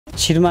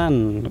श्रीमान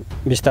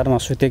बिस्तारमा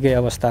सुतेकै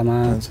अवस्थामा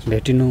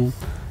भेटिनु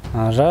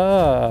र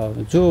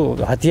जो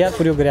हतियार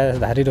प्रयोग गरे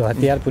धारिलो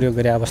हतियार प्रयोग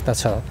गरे अवस्था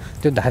छ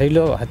त्यो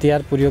धारिलो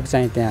हतियार प्रयोग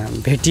चाहिँ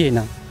त्यहाँ भेटिएन।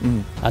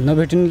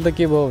 नभेटिनु त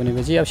के भयो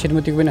भनेपछि अब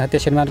श्रीमतीको पनि हत्या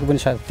श्रीमानको पनि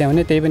हत्या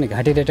हुने त्यही पनि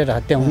घाँटी रेटेर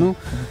हत्या हुनु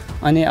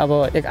अनि अब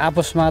एक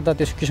आपसमा त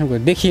त्यस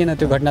किसिमको देखिएन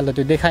त्यो घटनाले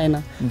त्यो देखाएन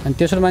अनि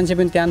तेस्रो मान्छे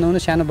पनि त्यहाँ नहुनु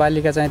सानो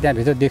बालिका चाहिँ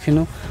त्यहाँभित्र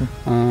देखिनु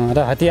र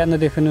हतियार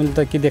नदेखिनु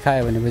त के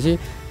देखायो भनेपछि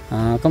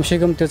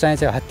कमसेकम त्यो चाहिँ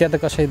हत्या त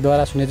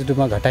कसैद्वारा सुनिश्चित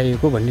रूपमा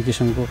घटाइएको भन्ने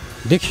किसिमको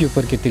देखियो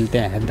प्रकृतिले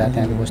त्यहाँ हेर्दा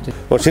त्यहाँको वस्तु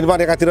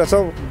श्रीमान एकातिर छ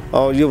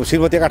यो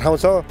श्रीमती एका ठाउँ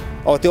छ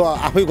त्यो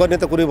आफै गर्ने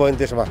त कुनै भएन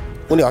त्यसमा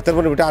उनी हत्या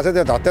पनि भेटाएको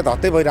छ त्यो हत्या त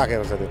हत्तै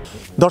भइराखेको छ त्यो।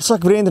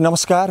 दर्शकवृन्द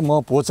नमस्कार,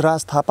 म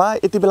भोजराज थापा।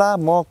 यति बेला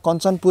म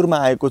कञ्चनपुरमा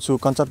आएको छु।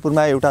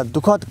 कञ्चनपुरमा एउटा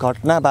दुःखद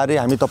घटनाबारे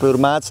हामी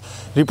तपाईँहरूमाझ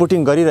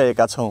रिपोर्टिङ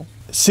गरिरहेका छौँ।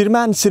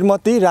 श्रीमान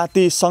श्रीमती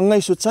राति सँगै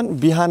सुत्छन्,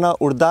 बिहान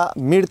उठ्दा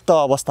मृत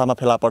अवस्थामा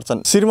फेला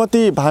पर्छन्।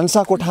 श्रीमती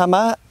भान्सा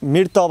कोठामा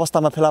मृत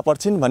अवस्थामा फेला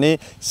पर्छिन् भने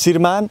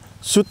श्रीमान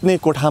सुत्ने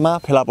कोठामा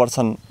फेला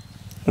पर्छन्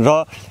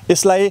र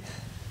यसलाई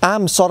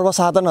आम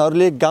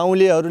सर्वसाधारणहरूले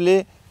गाउँलेहरूले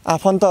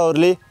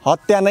आफन्तहरूले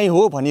हत्या नै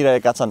हो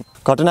भनिरहेका छन्।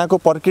 घटनाको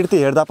प्रकृति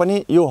हेर्दा पनि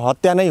यो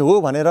हत्या नै हो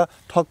भनेर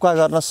ठक्का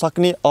गर्न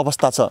सक्ने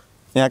अवस्था छ।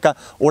 यहाँका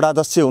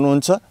वडाध्यक्ष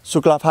हुनुहुन्छ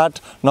शुक्लाफाट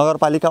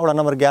नगरपालिका वडा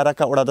नम्बर 11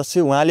 का वडाध्यक्ष,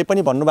 उहाँले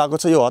पनि भन्नुभएको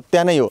छ यो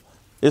हत्या नै हो,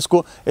 यसको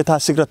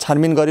यथाशीघ्र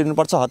छानबिन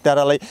गरिनुपर्छ,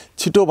 हत्यारालाई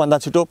छिटोभन्दा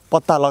छिटो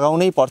पत्ता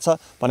लगाउनै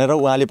पर्छ भनेर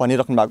उहाँले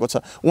भनिराख्नु भएको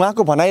छ।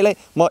 उहाँको भनाइलाई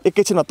म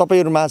एकैछिनमा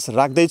तपाईँहरूमाझ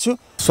राख्दैछु।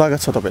 स्वागत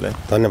छ तपाईँलाई।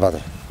 धन्यवाद।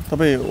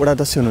 तपाईँ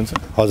वडाध्यक्ष हुनुहुन्छ?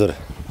 हजुर।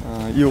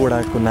 यो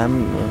वडाको नाम?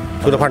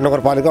 शुक्लाफाट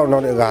नगरपालिका वडा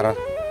नम्बर 11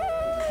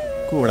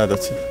 को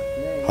वडाध्यक्ष?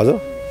 हजुर,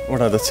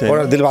 वडाध्यक्ष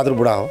वडा दिलबहादुर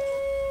बुढा हो।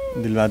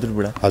 दिलबहादुर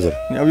बुढा, हजुर।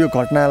 अब यो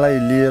घटनालाई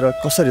लिएर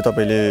कसरी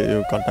तपाईँले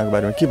यो घटनाको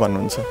बारेमा के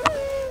भन्नुहुन्छ?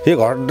 यो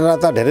घटना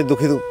त धेरै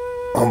दुःखी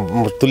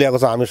तुल्याएको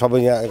छ। हामी सबै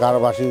यहाँ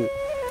 11वासी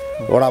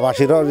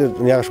वडावासी र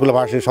यहाँ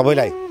स्कुलवासी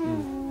सबैलाई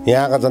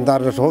यहाँका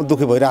जनताहरू सब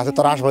दुःखी भइरहेको छ,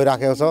 त्रास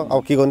भइराखेको छ।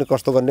 अब के गर्ने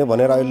कसो गर्ने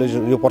भनेर अहिले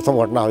यो प्रथम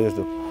घटना हो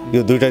यस्तो।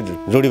 यो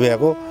दुईटै जोडी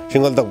भएको,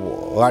 सिङ्गल त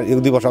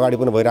 1-2 वर्ष अगाडि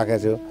पनि भइराखेको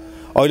थियो।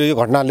 अहिले यो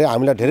घटनाले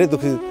हामीलाई धेरै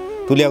दुःखी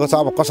तुल्याएको छ।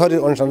 अब कसरी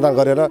अनुसन्धान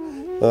गरेर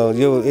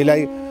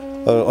यसलाई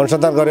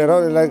अनुसन्धान गरेर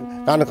यसलाई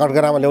कान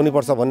कटघरामा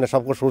ल्याउनुपर्छ भन्ने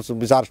सबको सोच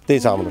विचार त्यही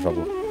छ हाम्रो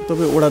सबको।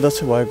 तपाईँ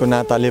वडाध्यक्ष भएको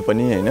नाताले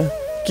पनि होइन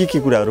के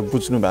कुराहरू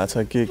बुझ्नु भएको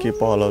छ, के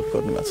पहलहरू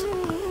गर्नु भएको छ?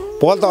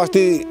 पहल त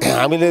अस्ति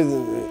हामीले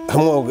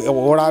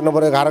वडा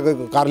नम्बर 11 को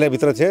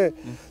कार्यालयभित्र थिएँ,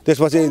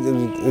 त्यसपछि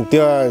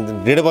त्यो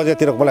 1:30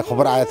 बजेतिर मलाई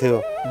खबर आएको थियो।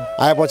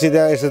 आएपछि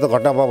त्यहाँ यस्तो त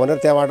घटना भयो भनेर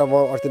त्यहाँबाट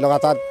म अस्ति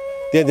लगातार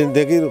त्यही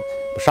दिनदेखि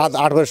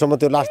 7-8 बजीसम्म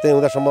त्यो लास्ट त्यही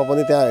हुँदासम्म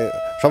पनि त्यहाँ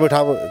सबै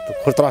ठाउँ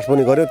खोजतलास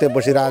पनि गऱ्यो। त्यहाँ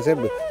बसिरहेको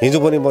थिएँ। हिजो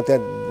पनि म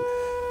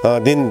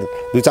त्यहाँ दिन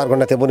 2-4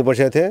 घन्टा त्यहाँ पनि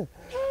बसेको थिएँ।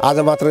 आज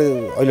मात्र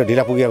अहिले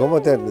ढिला पुगेको म।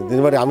 त्यहाँ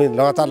दिनभरि हामी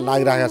लगातार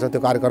लागिरहेका छौँ त्यो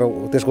कार्यक्रम,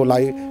 त्यसको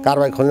लागि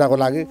कारबाही खोज्नको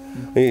लागि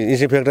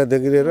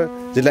इन्सपेक्टरदेखि लिएर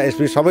जिल्ला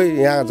एसपी सबै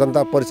यहाँ जनता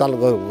परिचालन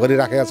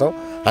गरिराखेका छौँ।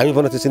 हामी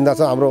पनि त्यो चिन्ता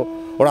छ। हाम्रो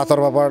वडा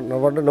तर्फबाट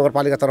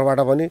नगरपालिका तर्फबाट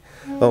पनि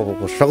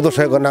सक्दो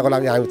सहयोग गर्नको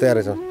लागि हामी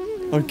तयारै छौँ।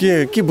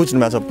 के बुझ्नु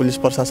भएको छ? पुलिस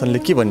प्रशासनले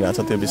के भनिरहेको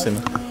छ त्यो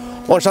विषयमा?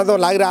 अनुसन्धान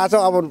लागिरहेछ।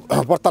 अब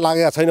पत्ता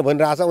लागेको छैन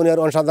भनिरहेछ।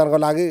 उनीहरू अनुसन्धानको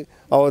लागि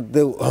अब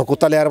त्यो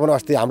कुत्ता ल्याएर पनि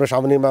अस्ति हाम्रो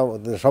सामुन्नेमा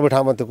सबै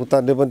ठाउँमा त्यो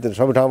कुत्ताले पनि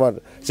सबै ठाउँमा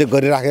चेक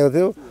गरिराखेको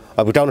थियो।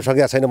 भेटाउन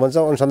सकेको छैन भन्छ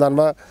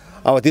अनुसन्धानमा।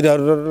 अब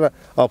तिनीहरू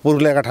पुरुष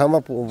ल्याएका ठाउँमा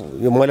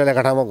यो महिला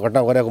ल्याएका ठाउँमा घटना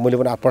गरेको मैले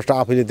पनि प्रष्ट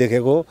आफैले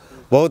देखेको हो।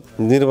 बहुत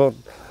निर्भर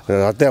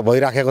हत्या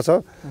भइराखेको छ।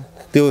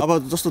 त्यो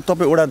अब जस्तो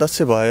तपाईँ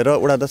वडाध्यक्ष भएर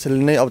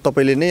वडाध्यक्षले नै अब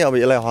तपाईँले नै अब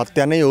यसलाई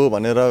हत्या नै हो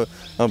भनेर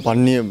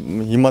भन्ने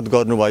हिम्मत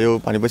गर्नुभयो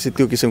भनेपछि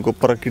त्यो किसिमको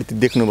प्रकृति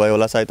देख्नुभयो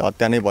होला, सायद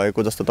हत्या नै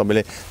भएको जस्तो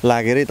तपाईँले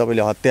लागेरै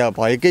तपाईँले हत्या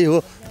भएकै हो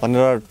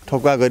भनेर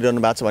ठोक्का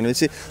गरिरहनु भएको छ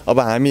भनेपछि अब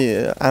हामी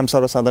आम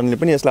सर्वसाधारणले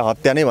पनि यसलाई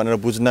हत्या नै भनेर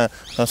बुझ्न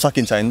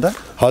सकिन्छ होइन त?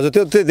 हजुर,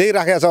 त्यो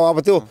देखिराखेको छ। अब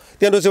त्यो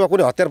त्यहाँ नजिकमा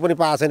कुनै हतियार पनि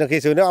पाएको छैन,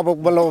 केही छैन। अब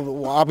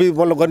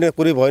बल्ल गर्ने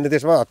कुरै भएन,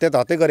 त्यसमा हत्या त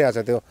हत्या गरिरहेको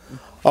छ त्यो।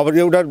 अब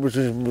एउटा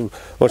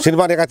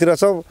श्रीमान एकातिर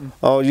छ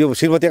यो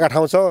श्रीमती एका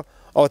ठाउँ छ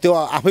त्यो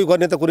आफै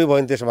गर्ने त कुरै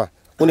भएन, त्यसमा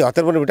कुनै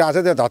हतियार पनि भेटाएको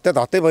छ, त्यो हत्या त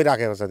हत्तै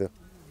भइराखेको छ त्यो।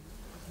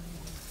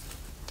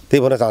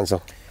 त्यही भन्न चाहन्छु।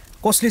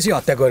 कसले चाहिँ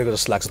हत्या गरेको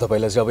जस्तो लाग्छ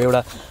तपाईँलाई चाहिँ? अब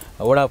एउटा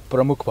वडा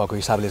प्रमुख भएको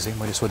हिसाबले चाहिँ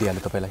मैले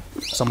सोधिहालेँ तपाईँलाई।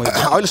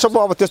 अहिलेसम्म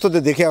अब त्यस्तो त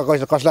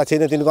देखिएको कसलाई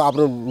छैन। तिनीको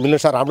आफ्नो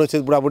मिल्नुसार राम्रो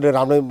छ, बुढाबुढी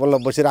राम्रै बल्ल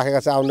बसिराखेका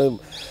छ, आफ्नो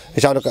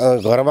हिसाबले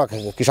घरमा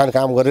किसान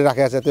काम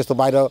गरिराखेका छ। त्यस्तो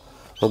बाहिर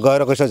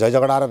गएर कसै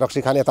झैझगडाएर रक्सी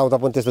खाने यताउता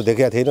पनि त्यस्तो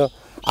देखेको थिएन।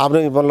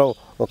 आफ्नै बल्ल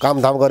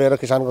कामधाम गरेर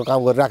किसानको काम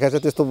गरिराखेको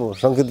छ, त्यस्तो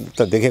सङ्केत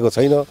त देखेको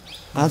छैन।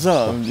 आज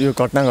यो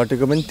घटना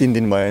घटेको पनि 3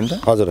 दिन भयो नि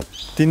त? हजुर,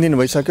 3 दिन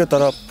भइसक्यो,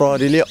 तर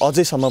प्रहरीले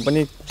अझैसम्म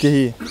पनि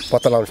केही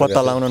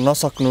पत्ता लाउन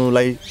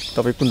नसक्नुलाई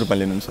तपाईँ कुन रूपमा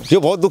लिनुहुन्छ? यो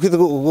बहुत दुःखित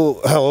हो।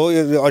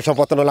 अहिलेसम्म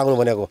पत्ता नलाग्नु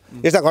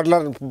भनेको यस्ता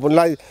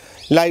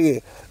घटनालाई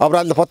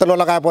अपराधले पत्ता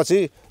नलगाएपछि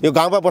यो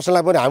गाउँमा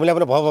बस्नलाई पनि हामीलाई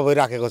पनि भय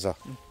भइराखेको छ।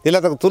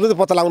 त्यसलाई त तुरुन्तै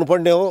पत्ता लाग्नु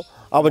पर्ने हो।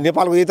 अब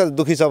नेपालको यही त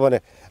दुःखी छ भने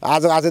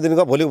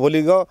आजदेखिको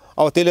भोलि गयो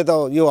अब त्यसले त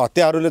यो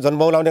हत्याहरूले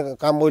जन्माउलाउने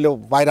काम अहिले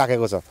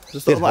पाइराखेको छ।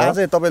 जस्तो अब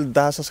आजै तपाईँले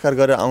दाह संस्कार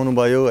गरेर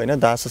आउनुभयो होइन,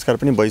 दाह संस्कार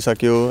पनि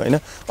भइसक्यो होइन,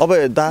 अब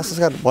दाह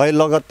संस्कार भए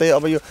लगत्तै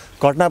अब यो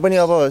घटना पनि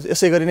अब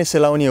यसै गरी नै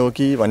सेलाउने हो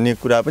कि भन्ने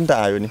कुरा पनि त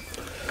आयो नि।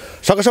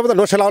 सकेसम्म त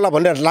नसेलाउला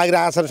भन्ने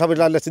लागिरहेको छ,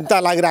 सबैलाई चिन्ता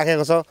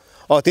लागिराखेको छ।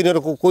 अब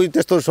तिनीहरूको कोही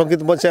त्यस्तो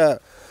सङ्गीत मान्छे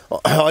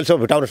अहिलेसम्म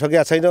भेटाउन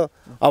सकेका छैन।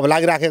 अब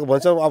लागिराखेको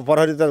भन्छ, अब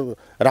प्रहरी त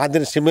रात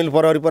दिन सिमेल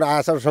प्रहरी पनि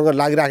आशासँग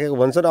लागिराखेको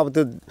भन्छन्। अब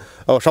त्यो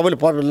सबैले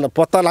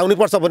पत्ता लाउनै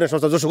पर्छ भन्ने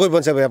सोच, जोसुकै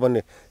मान्छे भए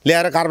पनि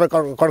ल्याएर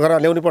कारबाही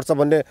कठघरा ल्याउनै पर्छ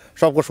भन्ने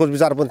सबको सोच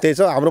विचार पनि त्यही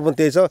छ, हाम्रो पनि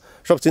त्यही छ,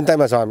 सब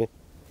चिन्तामा छ हामी।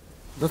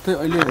 जस्तै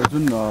अहिले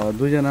जुन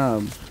दुईजना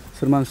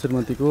श्रीमान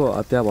श्रीमतीको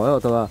हत्या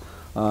भयो अथवा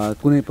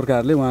कुनै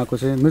प्रकारले उहाँको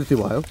चाहिँ मृत्यु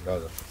भयो,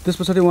 त्यस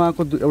पछाडि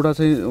उहाँको एउटा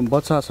चाहिँ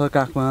बच्चा छ,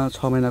 काखमा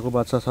 6 महिनाको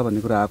बच्चा छ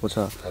भन्ने कुरा आएको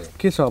छ।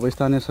 के छ अब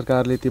स्थानीय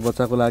सरकारले ती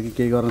बच्चाको लागि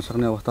केही गर्न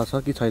सक्ने अवस्था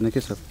छ कि छैन, के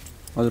छ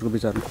हजुरको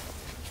विचारमा?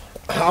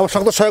 अब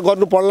सक्दो सहयोग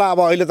गर्नु पर्ला। अब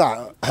अहिले त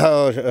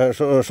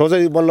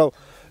सोझै बल्ल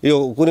यो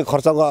कुनै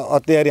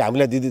खर्चको तयारी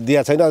हामीलाई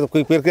दिएको छैन।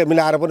 कोही पेर्के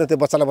मिलाएर पनि त्यो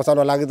बच्चालाई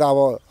बचाउन लागि त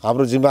अब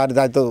हाम्रो जिम्मेवारी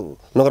दायित्व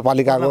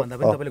नगरपालिकाको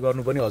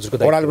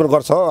वडाले पनि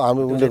गर्छ,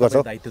 हामी उसले गर्छ।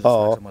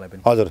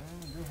 हजुर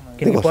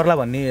पर्ला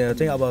भन्ने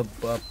चाहिँ अब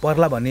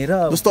पर्ला भन्ने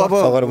र जस्तो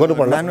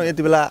अब नानो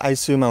यति बेला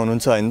आइसियुमा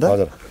हुनुहुन्छ होइन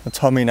त,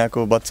 6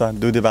 महिनाको बच्चा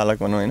दुधे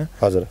बालक भनौँ होइन,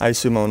 हजुर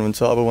आइसियुमा हुनुहुन्छ।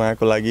 अब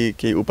उहाँको लागि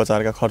केही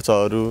उपचारका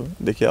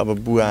खर्चहरूदेखि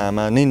अब बुवा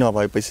आमा नै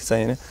नभएपछि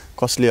चाहिँ होइन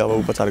कसले अब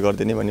उपचार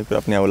गरिदिने भन्ने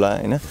कुरा पनि होला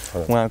होइन,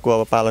 उहाँको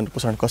अब पालन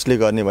पोषण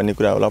कसले गर्ने भन्ने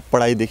कुरा होला,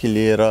 पढाइदेखि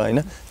लिएर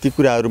होइन ती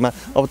कुराहरूमा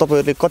अब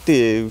तपाईँहरूले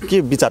कति के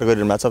विचार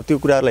गरिरहनु भएको छ?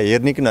 त्यो कुराहरूलाई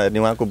हेर्ने कि नहेर्ने,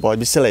 उहाँको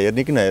भविष्यलाई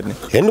हेर्ने कि नहेर्ने?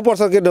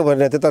 हेर्नुपर्छ कि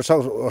नभने त्यो त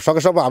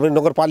सकेसम्म हाम्रो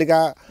नगरपालिका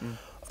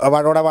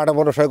वडाबाट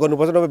बनाउन सहयोग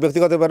गर्नुपर्छ। नभए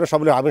व्यक्तिगत भएर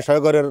सबैले हामी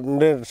सहयोग गरेर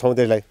नै छौँ,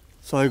 त्यसलाई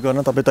सहयोग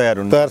गर्न तपाईँ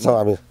तयार छौँ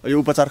हामी। यो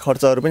उपचार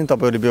खर्चहरू पनि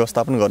तपाईँहरूले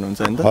व्यवस्थापन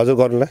गर्नुहुन्छ नि त? हजुर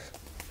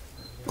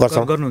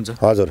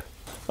गर्नुहुन्छ हजुर।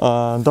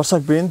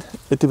 दर्शकवृन्द,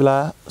 यति बेला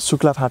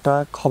शुक्ला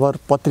फाटा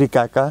खबर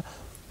पत्रिकाका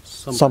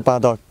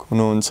सम्पादक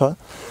हुनुहुन्छ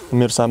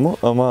मेरो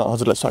सामु, म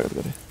हजुरलाई स्वागत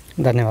गरेँ।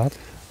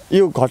 धन्यवाद।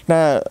 यो घटना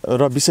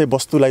र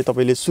विषयवस्तुलाई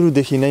तपाईँले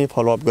सुरुदेखि नै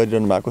फलोअप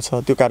गरिरहनु भएको छ,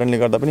 त्यो कारणले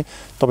गर्दा पनि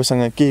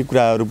तपाईँसँग केही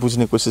कुराहरू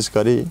बुझ्ने कोसिस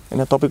गरेँ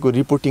होइन। तपाईँको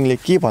रिपोर्टिङले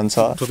के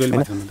भन्छ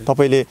होइन,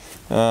 तपाईँले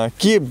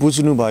के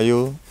बुझ्नुभयो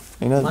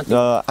होइन,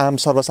 आम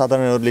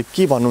सर्वसाधारणहरूले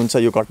के भन्नुहुन्छ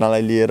यो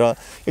घटनालाई लिएर?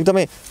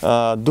 एकदमै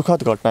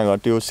दुःखद घटना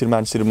घट्यो,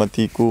 श्रीमान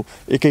श्रीमतीको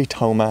एकै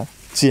ठाउँमा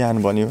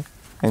चिहान बन्यो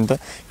होइन त,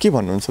 के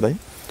भन्नुहुन्छ दाइ?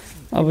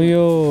 अब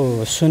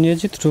यो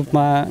सुनियोजित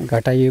रूपमा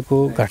घटाइएको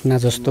घटना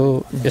जस्तो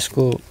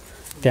यसको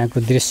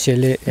त्यहाँको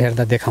दृश्यले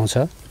हेर्दा देखाउँछ।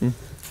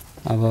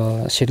 अब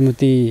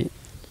श्रीमती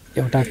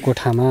एउटा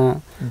कोठामा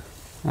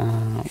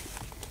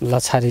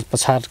लछारी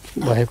पछार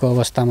भएको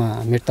अवस्थामा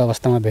मृत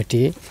अवस्थामा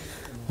भेटिए।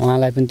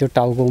 उहाँलाई पनि त्यो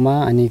टाउकोमा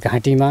अनि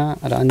घाँटीमा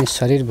र अन्य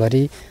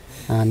शरीरभरि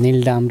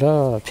नीलडाम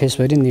र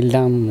फेसभरि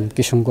नीलडाम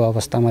किसिमको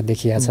अवस्थामा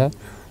देखिया छ।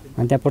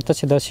 अनि त्यहाँ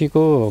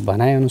प्रत्यक्षदर्शीको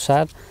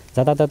भनाइअनुसार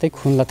जताततै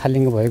खुन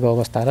लथालिङ्ग भएको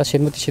अवस्था र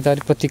श्रीमतीसित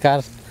अलिक प्रतिकार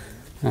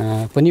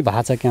पनि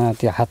भएको छ। त्यहाँ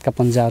त्यो हातका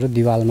पन्जाहरू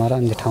दिवालमा र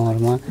अन्य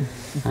ठाउँहरूमा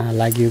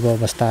लागिएको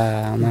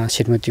अवस्थामा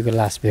श्रीमतीको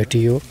लास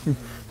भेटियो।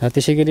 र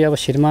त्यसै गरी अब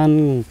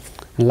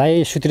श्रीमानलाई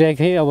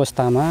सुतिरहेकै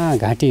अवस्थामा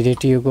घाँटी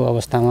रेटिएको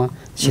अवस्थामा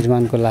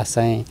श्रीमानको लास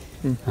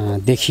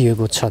चाहिँ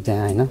देखिएको छ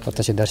त्यहाँ होइन,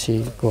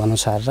 प्रत्यक्षदर्शीको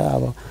अनुसार। र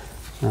अब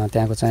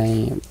त्यहाँको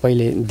चाहिँ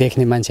पहिले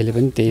देख्ने मान्छेले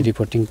पनि त्यही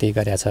रिपोर्टिङ त्यही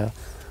गरेको छ।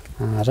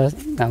 र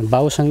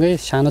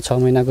बाउसँगै सानो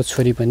 6 महिनाको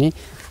छोरी पनि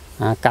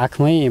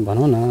काखमै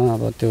भनौँ न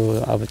अब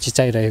त्यो अब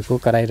चिचाइरहेको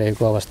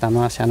कराइरहेको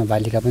अवस्थामा सानो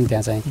बालिका पनि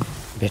त्यहाँ चाहिँ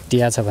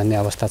भेटिया छ भन्ने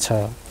अवस्था छ।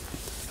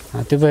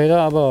 त्यो भएर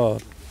अब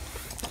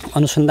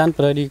अनुसन्धान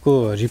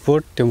प्रहरीको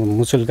रिपोर्ट त्यो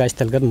मुचुल्का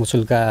स्थलगत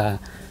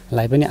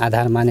मुचुल्कालाई पनि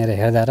आधार मानेर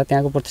हेर्दा र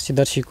त्यहाँको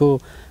प्रत्यक्षदर्शीको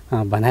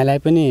भनाइलाई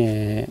पनि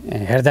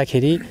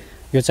हेर्दाखेरि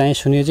यो चाहिँ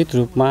सुनियोजित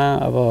रूपमा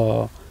अब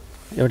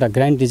एउटा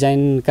ग्रान्ड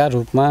डिजाइनका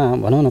रूपमा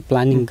भनौँ न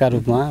प्लानिङका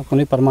रूपमा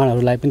कुनै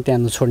प्रमाणहरूलाई पनि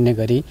त्यहाँ नछोड्ने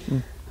गरी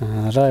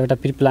र एउटा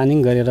प्रि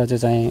प्लानिङ गरेर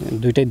चाहिँ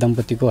दुईटै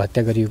दम्पतिको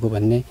हत्या गरिएको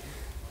भन्ने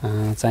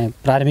चाहिँ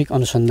प्रारम्भिक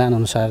अनुसन्धान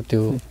अनुसार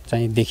त्यो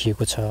चाहिँ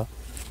देखिएको छ।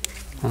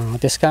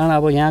 त्यसकारण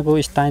अब यहाँको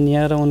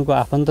स्थानीय र उनको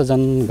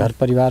आफन्तजन घर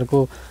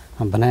परिवारको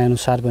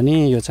भनाइअनुसार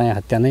पनि यो चाहिँ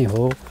हत्या नै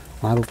हो।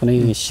 उहाँको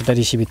कुनै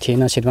सितरिसिबी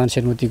थिएन, श्रीमान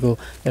श्रीमतीको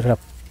एउटा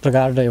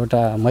प्रगाढ र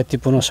एउटा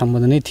मैत्रीपूर्ण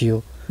सम्बन्ध नै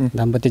थियो,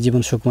 दाम्पत्य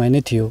जीवन सुखमय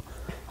नै थियो।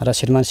 र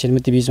श्रीमान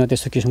श्रीमती बिचमा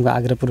त्यस्तो किसिमको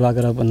आग्रह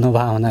पूर्वाग्रह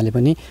नभए हुनाले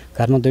पनि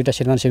घरमा दुईवटा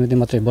श्रीमान श्रीमती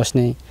मात्रै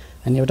बस्ने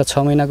अनि एउटा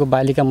 6 महिनाको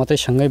बालिका मात्रै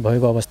सँगै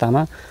भएको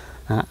अवस्थामा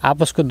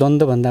आपसको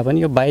द्वन्द्वभन्दा पनि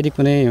यो बाहिरी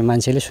कुनै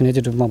मान्छेले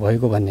सुनियोजित रूपमा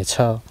भएको भन्ने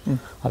छ।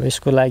 अब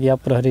यसको लागि अब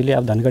प्रहरीले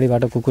अब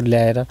धनगढीबाट कुकुर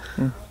ल्याएर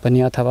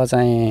पनि अथवा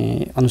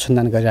चाहिँ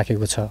अनुसन्धान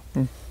गरिराखेको छ।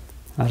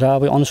 र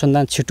अब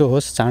अनुसन्धान छिटो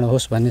होस् चाँडो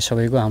होस् भन्ने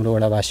सबैको हाम्रो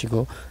वडावासीको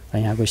र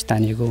यहाँको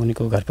स्थानीयको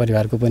उनीको घर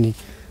परिवारको पनि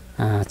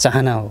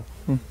चाहना हो।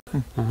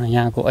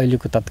 यहाँको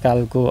अहिलेको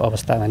तत्कालको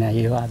अवस्था भने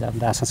यही हो, आज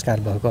दाह संस्कार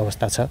भएको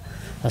अवस्था छ।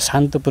 र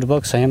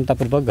शान्तपूर्वक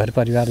संयमतापूर्वक घर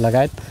परिवार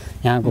लगायत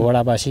यहाँको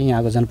वडावासी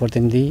यहाँको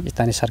जनप्रतिनिधि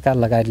स्थानीय सरकार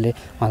लगायतले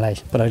उहाँलाई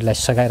प्रहरीलाई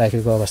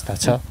सघाइराखेको अवस्था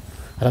छ।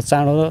 र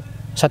चाँडो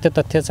सत्य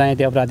तथ्य चाहिँ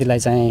त्यो अपराधीलाई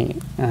चाहिँ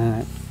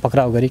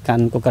पक्राउ गरी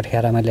कानुनको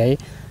कठघरामा ल्याई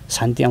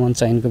शान्ति अमन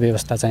चयनको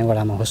व्यवस्था चाहिँ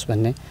वडामा होस्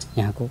भन्ने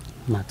यहाँको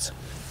माग छ।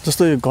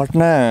 जस्तो यो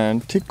घटना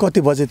ठिक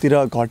कति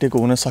बजेतिर घटेको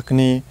हुन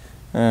सक्ने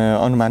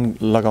अनुमान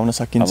लगाउन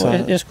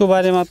सकिन्छ? यसको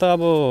बारेमा त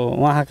अब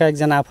उहाँका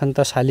एकजना आफन्त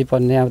साली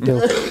पर्ने अब त्यो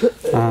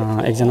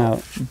एकजना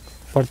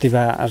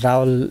प्रतिभा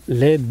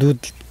रावलले दुध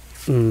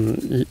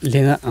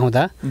लिन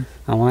आउँदा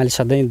उहाँले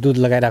सधैँ दुध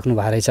लगाइराख्नु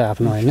भएको रहेछ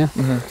आफ्नो होइन,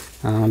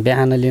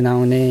 बिहान लिन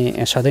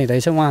आउने सधैँ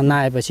रहेछ। उहाँ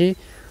नआएपछि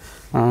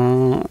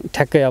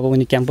ठ्याक्कै अब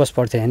उनी क्याम्पस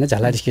पढ्थे होइन,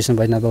 झलारी कृष्ण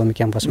वैद्यनाथ भवमी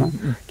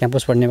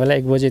क्याम्पस पढ्ने बेला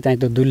 1 बजे चाहिँ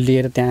त्यो दुध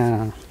लिएर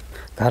त्यहाँ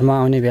घरमा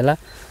आउने बेला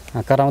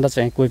कराउँदा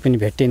चाहिँ कोही पनि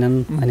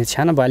भेटिनन्। अनि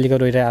सानो बालिका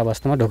रोइरहेको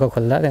अवस्थामा ढोका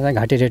खोल्दा त्यहाँ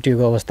घाँटी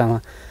रेटिएको अवस्थामा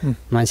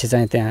मान्छे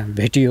चाहिँ त्यहाँ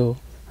भेटियो।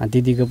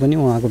 दिदीको पनि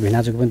उहाँको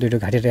भिनाजुको पनि दुईवटा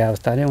घाँटी रहेको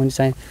अवस्थाले उनी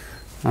चाहिँ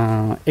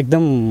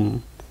एकदम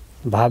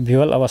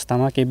भावविह्वल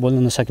अवस्थामा केही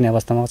बोल्नु नसक्ने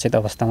अवस्थामा अचेत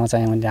अवस्थामा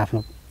चाहिँ उनले आफ्नो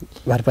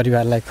घर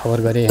परिवारलाई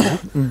खबर गरे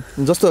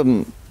होइन। जस्तो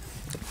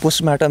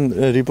पोस्टमार्टम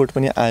रिपोर्ट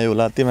पनि आयो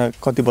होला, त्यसमा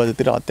कति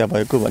बजेतिर हत्या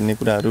भएको भन्ने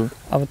कुराहरू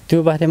अब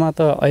त्यो बारेमा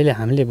त अहिले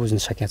हामीले बुझ्न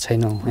सकेका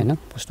छैनौँ होइन।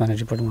 पोस्टमार्टम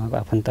रिपोर्ट उहाँको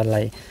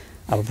आफन्तलाई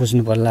अब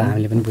बुझ्नु पर्ला,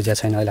 हामीले पनि बुझेका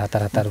छैनौँ। अहिले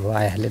हतार भयो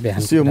आइहाल्यो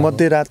बिहान। यो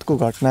मध्यरातको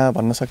घटना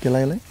भन्न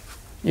सकिएला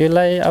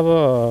यसलाई अब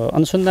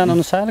अनुसन्धान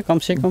अनुसार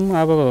कमसेकम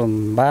अब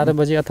 12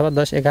 बजे अथवा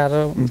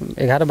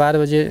 11-12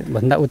 बजे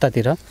भन्दा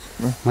उतातिर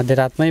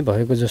मध्यरातमै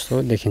भएको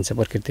जस्तो देखिन्छ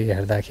प्रकृति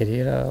हेर्दाखेरि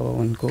र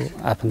उनको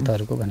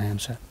आफन्तहरूको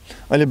भनाइअनुसार।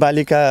 अहिले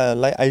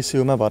बालिकालाई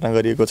आइसियुमा भर्ना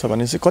गरिएको छ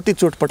भनेपछि कति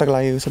चोटपटक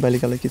लागेको छ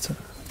बालिकालाई के छ?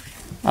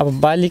 अब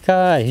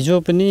बालिका हिजो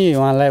पनि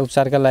उहाँलाई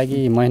उपचारका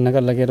लागि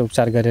महेन्द्रनगर लगेर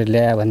उपचार गरेर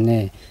ल्यायो भन्ने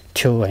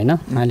थियो होइन।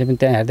 उहाँले पनि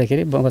त्यहाँ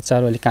हेर्दाखेरि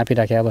बच्चाहरू अलिक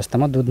काँपिराखेको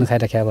अवस्थामा दुध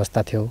नखाइराखेको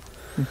अवस्था थियो।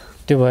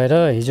 त्यो भएर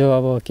हिजो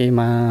अब केही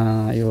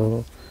यो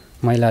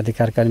महिला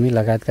अधिकार कर्मी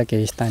लगायतका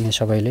केही स्थानीय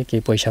सबैले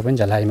केही पैसा पनि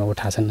झलारीमा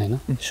उठाछन्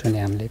होइन। सुने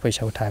हामीले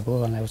पैसा उठाएको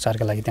उहाँलाई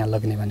उपचारका लागि त्यहाँ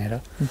लग्ने भनेर।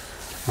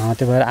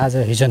 त्यो भएर आज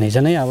हिजो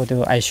नै अब त्यो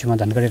आइसियुमा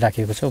धनगढी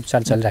राखेको छ,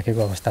 उपचार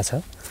चलिराखेको अवस्था छ।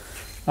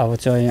 अब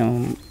चाहिँ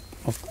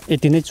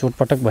यति नै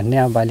चोटपटक भन्ने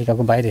अब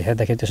बालिकाको बाहिर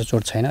हेर्दाखेरि त्यसो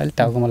चोट छैन, अलिक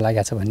टाउकोमा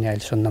लागेको छ भन्ने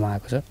अहिले सुन्नमा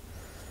आएको छ।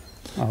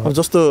 अब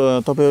जस्तो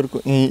तपाईँहरूको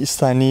यहीँ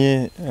स्थानीय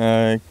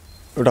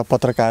एउटा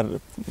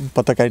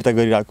पत्रकारिता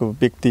गरिरहेको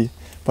व्यक्ति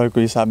भएको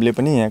हिसाबले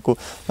पनि यहाँको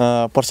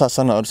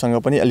प्रशासनहरूसँग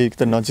पनि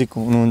अलिकति नजिक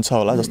हुनुहुन्छ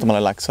होला जस्तो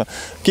मलाई लाग्छ।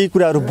 केही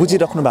कुराहरू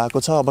बुझिराख्नु भएको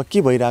छ, अब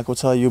के भइरहेको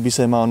छ यो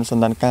विषयमा,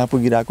 अनुसन्धान कहाँ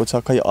पुगिरहेको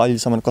छ, खै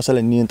अहिलेसम्म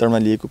कसैलाई नियन्त्रणमा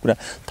लिएको कुरा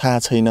थाहा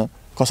छैन,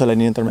 कसैलाई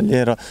नियन्त्रणमा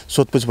लिएर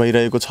सोधपुछ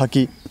भइरहेको छ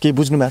कि केही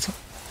बुझ्नु भएको छ?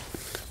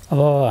 अब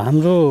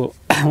हाम्रो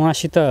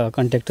उहाँसित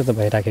कन्ट्याक्ट त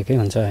भइराखेकै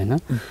हुन्छ होइन।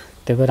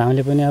 त्यही भएर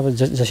हामीले पनि अब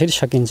जसरी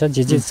सकिन्छ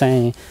जे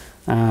चाहिँ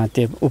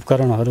त्यो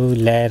उपकरणहरू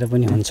ल्याएर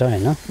पनि हुन्छ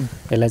होइन।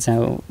 यसलाई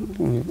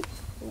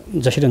चाहिँ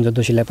जसरी हुन्छ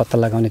दोषीलाई पत्ता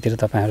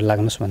लगाउनेतिर तपाईँहरू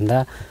लाग्नुहोस् भन्दा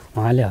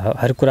उहाँले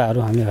हर कुराहरू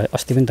हामी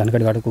अस्ति पनि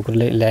धनगढीबाट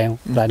कुकुरले ल्यायौँ,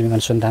 प्राथमिक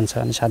अनुसन्धान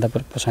छ। अनि सादा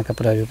प्रशासनका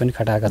प्रहरी पनि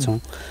खटाएका छौँ।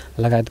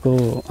 लगायतको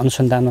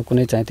अनुसन्धानमा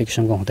कुनै चाहिँ त्यो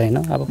किसिमको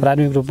हुँदैन। अब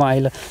प्राथमिक रूपमा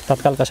अहिले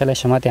तत्काल कसैलाई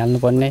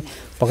समातिहाल्नुपर्ने,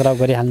 पक्राउ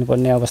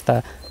गरिहाल्नुपर्ने अवस्था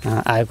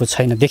आएको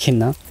छैन,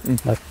 देखिन्न।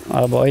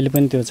 अब अहिले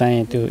पनि त्यो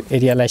चाहिँ त्यो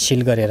एरियालाई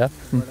सिल गरेर,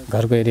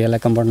 घरको एरियालाई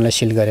कम्पाउन्डलाई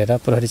सिल गरेर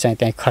प्रहरी चाहिँ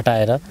त्यहाँ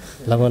खटाएर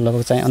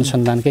लगभग चाहिँ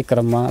अनुसन्धानकै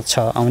क्रममा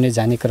छ, आउने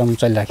जाने क्रम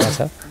चलिराखेको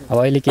छ। अब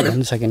अहिले के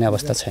भन्न सकिने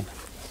अवस्था छैन।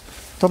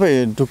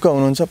 तपाईँ ढुक्क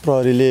हुनुहुन्छ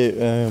प्रहरीले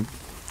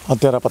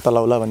हत्यारा पत्ता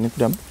लगाउला भन्ने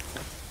कुरामा?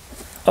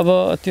 अब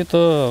त्यो त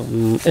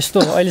यस्तो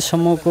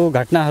अहिलेसम्मको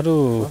घटनाहरू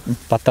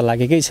पत्ता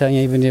लागेकै छ।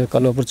 यहीँ पनि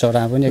कलवपुर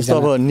चौरामा पनि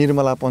अब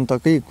निर्मला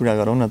पन्तकै कुरा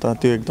गरौँ न त,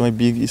 त्यो एकदमै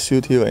बिग इस्यु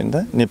थियो होइन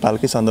त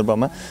नेपालकै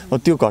सन्दर्भमा।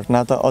 त्यो घटना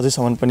त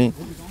अझैसम्म पनि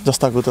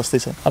जस्ताको तस्तै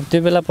छ। अब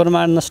त्यो बेला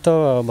प्रमाण नष्ट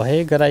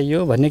भए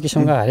गराइयो भन्ने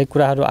किसिमका हरेक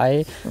कुराहरू आए।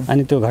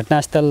 अनि त्यो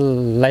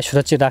घटनास्थललाई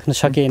सुरक्षित राख्न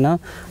सकिएन,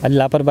 अलि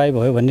लापरवाही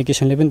भयो भन्ने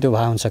किसिमले पनि त्यो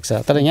भए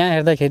हुनसक्छ। तर यहाँ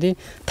हेर्दाखेरि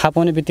थाहा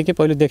पाउने बित्तिकै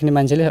पहिलो देख्ने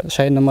मान्छेले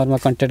 100 नम्बरमा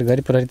कन्ट्याक्ट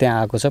गरी प्रहरी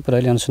त्यहाँ आएको छ,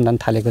 प्रहरीले अनुसन्धान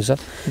थालेको छ।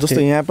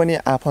 जस्तो यहाँ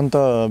पनि आफन्त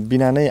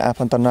बिना नै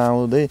आफन्त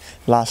नआउँदै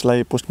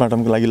लासलाई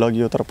पोस्टमार्टमको लागि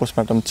लगियो, तर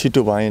पोस्टमार्टम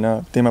छिटो भएन,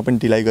 त्यसमा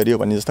पनि ढिलाइ गरियो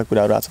भन्ने जस्ता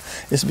कुराहरू आएको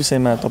छ। यस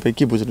विषयमा तपाईँ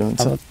के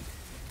बुझ्नुहुन्छ?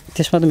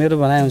 त्यसमा त मेरो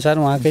भनाइअनुसार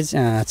उहाँकै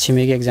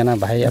छिमेकी एकजना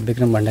भाइ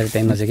विक्रम भण्डारी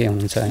त्यहीँ नजिकै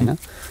हुनुहुन्छ होइन।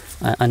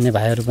 अन्य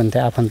भाइहरू पनि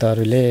थिए,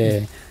 आफन्तहरूले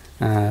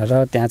र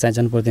त्यहाँ चाहिँ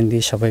जनप्रतिनिधि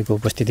सबैको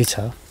उपस्थिति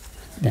छ।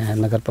 त्यहाँ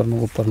नगर प्रमुख,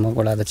 उपप्रमुख,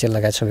 वडा अध्यक्ष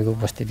लगायत सबैको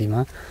उपस्थितिमा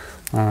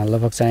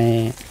लगभग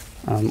चाहिँ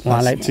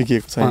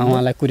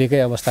उहाँलाई कुरेकै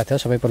अवस्था थियो।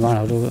 सबै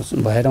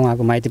प्रमाणहरू भएर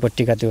उहाँको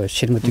माइतीपट्टिका त्यो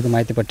श्रीमतीको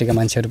माइतीपट्टिका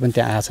मान्छेहरू पनि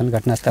त्यहाँ आएछन्,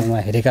 घटनास्थलमा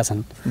हेरेका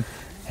छन्।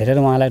 हेरेर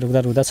उहाँलाई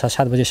रुक्दा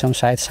 6-7 बजीसम्म,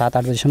 सायद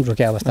 7-8 बजीसम्म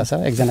रोकेको अवस्था छ।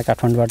 एकजना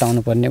काठमाडौँबाट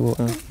आउनुपर्ने, ऊ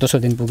दोस्रो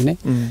दिन पुग्ने,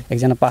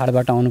 एकजना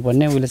पहाडबाट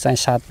आउनुपर्ने, उसले चाहिँ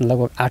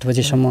लगभग 8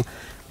 बजीसम्म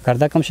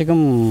गर्दा कमसेकम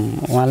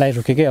उहाँलाई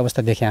रोकेकै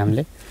अवस्था देख्यौँ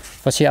हामीले।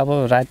 पछि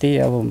अब राति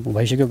अब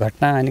भइसक्यो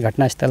घटना, अनि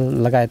घटनास्थल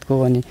लगायतको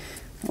अनि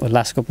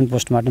लासको पनि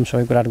पोस्टमार्टम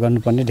सबै कुराहरू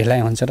गर्नुपर्ने ढिलाइ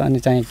हुन्छ र अनि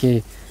चाहिँ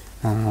के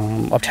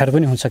अप्ठ्यारो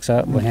पनि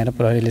हुनसक्छ भनेर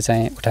प्रहरीले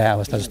चाहिँ उठाए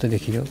अवस्था जस्तो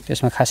देखियो।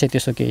 त्यसमा खासै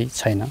त्यस्तो केही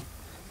छैन।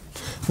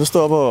 जस्तो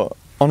अब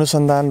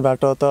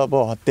अनुसन्धानबाट त अब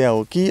हत्या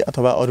हो कि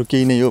अथवा अरू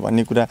केही नै हो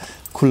भन्ने कुरा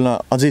खुल्न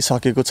अझै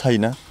सकेको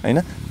छैन होइन।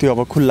 त्यो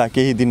अब खुल्ला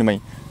केही दिनमै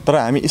तर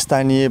हामी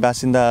स्थानीय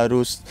बासिन्दाहरू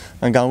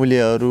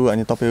गाउँलेहरू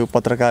अनि तपाईँ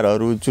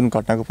पत्रकारहरू जुन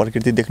घटनाको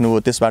प्रकृति देख्नुभयो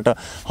त्यसबाट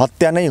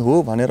हत्या नै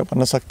हो भनेर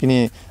भन्न सकिने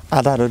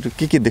आधारहरू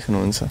के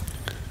देख्नुहुन्छ?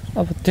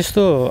 अब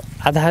त्यस्तो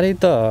आधारै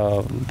त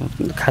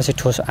खासै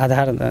ठोस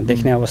आधार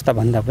देख्ने अवस्था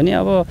भन्दा पनि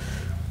अब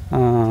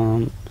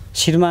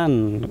श्रीमान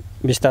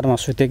बिस्तारमा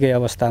सुतेकै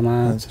अवस्थामा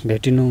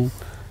भेटिनु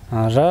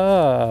र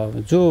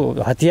जो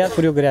हतियार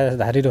प्रयोग गरे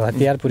धारिलो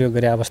हतियार प्रयोग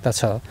गरे अवस्था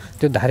छ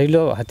त्यो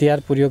धारिलो हतियार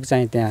प्रयोग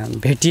चाहिँ त्यहाँ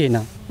भेटिएन।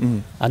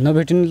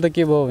 नभेटिनु त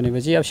के भयो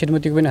भनेपछि अब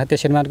श्रीमतीको पनि हत्या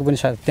श्रीमानको पनि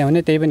हत्या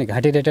हुने, त्यही पनि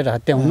घाँटी रेटेर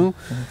हत्या हुनु।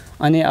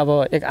 अनि अब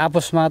एक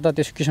आपसमा त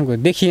त्यस किसिमको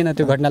देखिएन,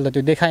 त्यो घटनाले त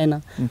त्यो देखाएन।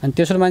 अनि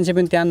तेस्रो मान्छे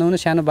पनि त्यहाँ नहुनु,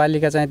 सानो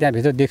बालिका चाहिँ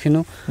त्यहाँभित्र देखिनु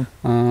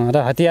र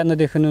हतियार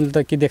नदेखिनुले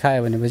त के देखायो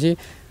भनेपछि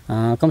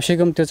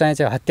कमसेकम त्यो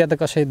चाहिँ हत्या त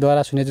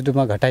कसैद्वारा सुनिश्चित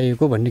रूपमा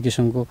घटाइएको भन्ने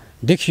किसिमको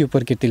देखियो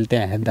प्रकृतिले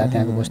त्यहाँ हेर्दा,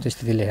 त्यहाँको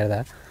वस्तुस्थितिले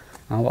हेर्दा।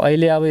 अब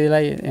अहिले अब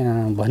यसलाई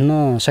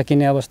भन्न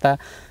सकिने अवस्था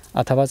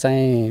अथवा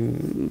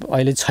चाहिँ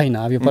अहिले छैन।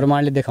 अब यो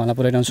प्रमाणले देखाउँला,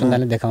 पुरै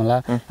अनुसन्धानले देखाउँला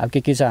अब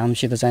के छ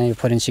हामीसित चाहिँ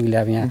फोरेन्सिकले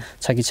अब यहाँ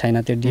छ कि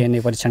छैन, त्यो डिएनए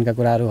परीक्षणका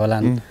कुराहरू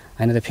होलान्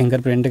होइन, त्यो फिङ्गर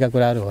प्रिन्टका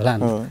कुराहरू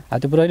होलान्। अब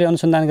त्यो पुरैले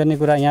अनुसन्धान गर्ने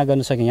कुरा यहाँ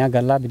गर्न सके यहाँ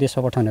गर्ला,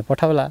 विदेशमा पठाउने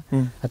पठाउला,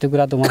 त्यो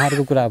कुरा त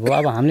उहाँहरूको कुरा हो।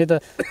 अब हामीले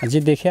त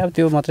जे देखे अब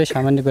त्यो मात्रै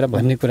सामान्य कुरा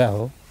भन्ने कुरा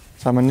हो।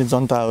 सामान्य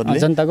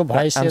जनताको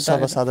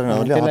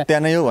सर्वसाधारणहरूले हत्या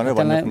नै हो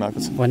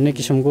भन्ने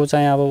किसिमको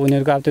चाहिँ अब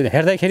उनीहरूको अब त्यो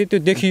हेर्दाखेरि त्यो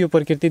देखियो,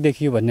 प्रकृति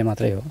देखियो भन्ने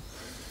मात्रै हो।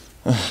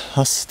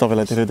 हस्,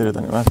 तपाईँलाई धेरै धेरै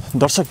धन्यवाद।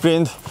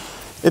 दर्शकवृन्द,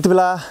 यति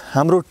बेला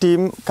हाम्रो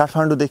टिम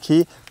काठमाडौँदेखि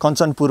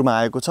कञ्चनपुरमा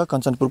आएको छ।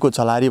 कञ्चनपुरको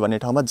झलारी भन्ने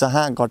ठाउँमा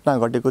जहाँ घटना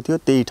घटेको थियो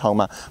त्यही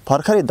ठाउँमा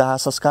भर्खरै दाह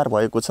संस्कार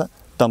भएको छ।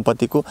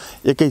 दम्पतिको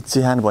एकै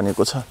चिहान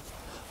बनेको छ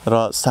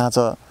र साँझ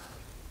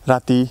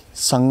राति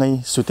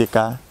सँगै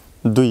सुतेका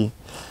दुई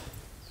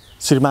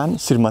श्रीमान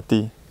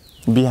श्रीमती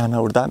बिहान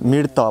उठ्दा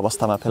मृत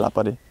अवस्थामा फेला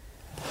परे।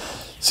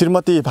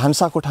 श्रीमती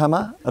भान्सा कोठामा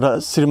र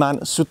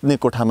श्रीमान सुत्ने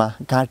कोठामा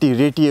घाँटी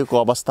रेटिएको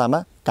अवस्थामा,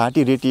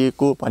 घाँटी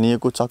रेटिएको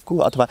भनिएको चक्कु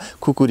अथवा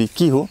खुकुरी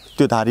के हो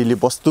त्यो धारिलो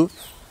वस्तु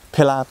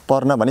फेला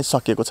पर्न भने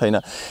सकेको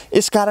छैन।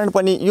 यसकारण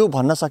पनि यो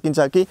भन्न सकिन्छ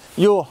कि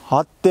यो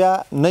हत्या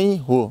नै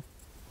हो,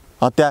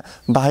 हत्या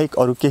बाहेक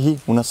अरू केही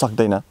हुन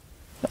सक्दैन।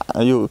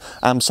 यो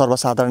आम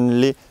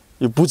सर्वसाधारणले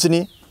यो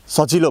बुझ्ने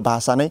सजिलो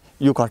भाषा नै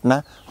यो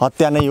घटना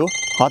हत्या नै हो,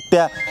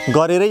 हत्या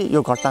गरेरै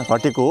यो घटना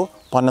घटेको हो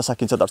भन्न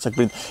सकिन्छ।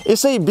 दर्शकवृन्द,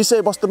 यसै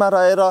विषयवस्तुमा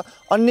रहेर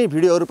अन्य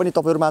भिडियोहरू पनि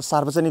तपाईँहरूमाझ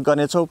सार्वजनिक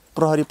गर्नेछौँ।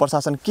 प्रहरी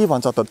प्रशासन के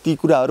भन्छ त ती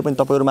कुराहरू पनि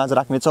तपाईँहरूमाझ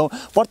राख्नेछौँ।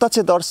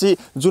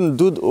 प्रत्यक्षदर्शी जुन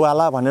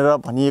दुधवाला भनेर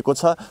भनिएको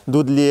छ,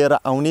 दुध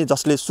लिएर आउने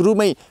जसले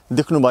सुरुमै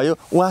देख्नुभयो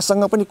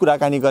उहाँसँग पनि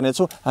कुराकानी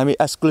गर्नेछौँ। हामी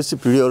एक्सक्लुसिभ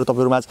भिडियोहरू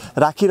तपाईँहरूमाझ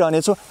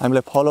राखिरहनेछौँ।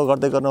 हामीलाई फलो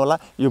गर्दै गर्नुहोला।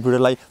 यो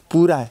भिडियोलाई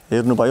पुरा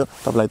हेर्नुभयो,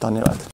 तपाईँलाई धन्यवाद।